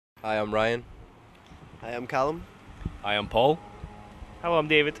Hi, I'm Ryan. Hi, I'm Callum. Hi, I'm Paul. Hello, I'm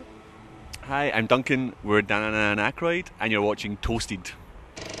David. Hi, I'm Duncan. We're Dananananaykroyd, and you're watching Toasted.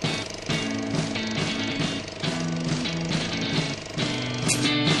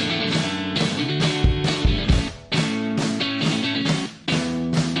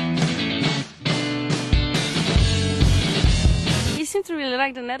 You seem to really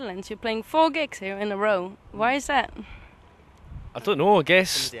like the Netherlands. You're playing 4 gigs here in a row. Why is that? I don't know, I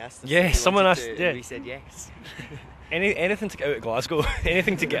guess. Yeah, someone asked. Yeah. We said yes. Anything to get out of Glasgow,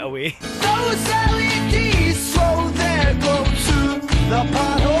 anything to get away. Those LEDs throw their glow to the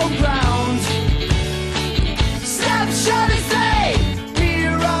pothole ground. Snapshot is a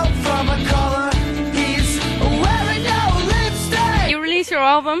hero from a color. He's wearing no lipstick. You released your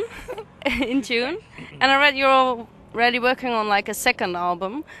album in June, and I read you're already working on like a second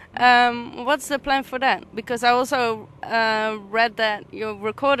album. What's the plan for that? Because I also read that you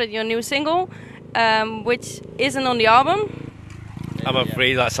recorded your new single, which isn't on the album. I'm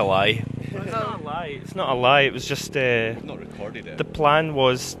afraid that's a lie. It's not a lie. It's not a lie. It was just Not recorded it. the plan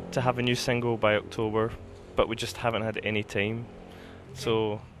was to have a new single by October, but we just haven't had any time,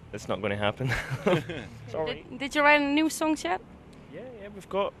 so it's not going to happen. Sorry. Did you write any new songs yet? Yeah, we've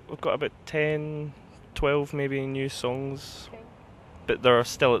got about 10, 12 maybe new songs, but they're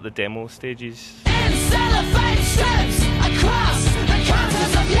still at the demo stages. And cellophane strips across the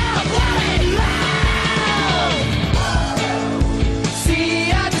counters of your bloody mouth.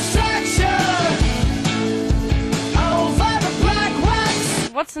 See a distraction over the black wax.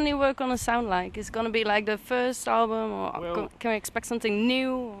 What's the new work gonna sound like? Is it gonna be like the first album, or Well- can we expect something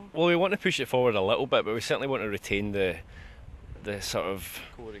new? Well, we want to push it forward a little bit, but we certainly want to retain the sort of.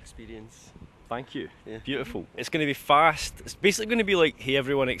 Core experience. Thank you. Yeah. Beautiful. It's going to be fast. It's basically going to be like Hey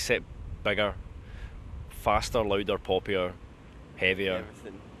Everyone except bigger, faster, louder, poppier, heavier.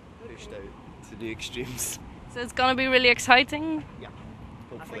 Everything pushed out to the extremes. So it's gonna be really exciting. I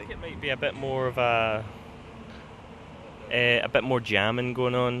Hopefully. think it might be a bit more of a bit more jamming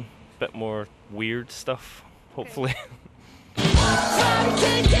going on, a bit more weird stuff, hopefully. From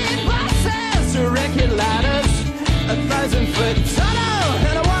kicking boxes to record ladders, 1,000-foot tunnel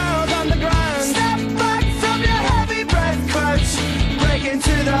and a world underground. Step back from your heavy breath crouch, breaking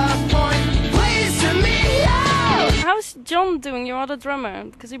to the point. Please to me out. How's John doing, your other drummer?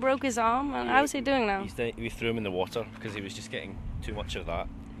 Because he broke his arm, and how's he doing now? We threw him in the water because he was just getting too much of that.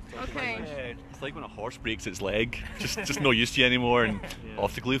 Okay. It's like when a horse breaks its leg. Just no use to you anymore, and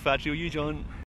off the glue factory with you, John.